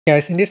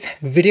Guys, in this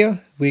video,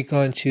 we're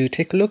going to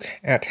take a look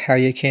at how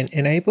you can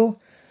enable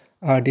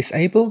or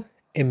disable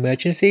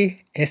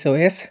emergency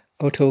SOS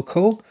auto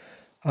call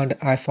on the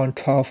iPhone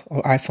 12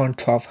 or iPhone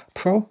 12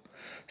 Pro.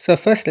 So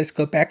first, let's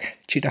go back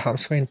to the home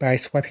screen by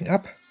swiping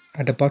up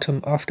at the bottom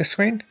of the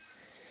screen.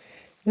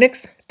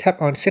 Next, tap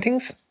on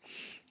Settings.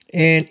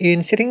 And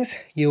in Settings,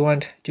 you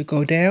want to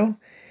go down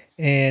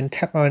and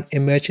tap on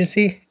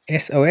Emergency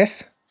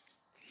SOS.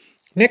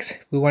 Next,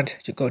 we want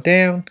to go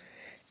down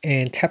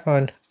and tap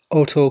on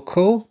Auto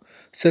Call.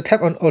 So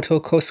tap on Auto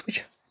Call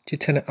switch to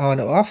turn it on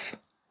or off.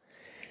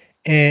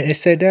 And it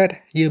said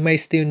that you may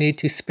still need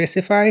to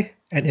specify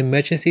an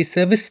emergency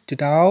service to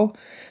dial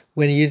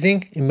when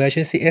using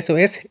emergency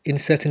SOS in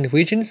certain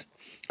regions.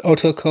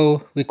 Auto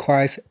Call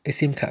requires a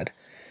SIM card.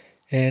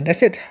 And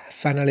that's it.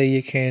 Finally,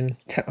 you can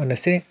tap on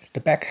the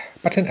back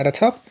button at the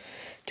top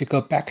to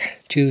go back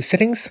to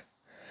Settings,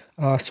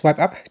 or swipe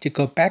up to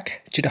go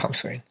back to the home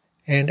screen.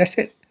 And that's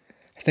it.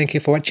 Thank you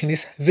for watching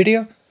this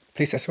video.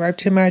 Please subscribe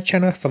to my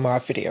channel for more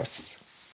videos.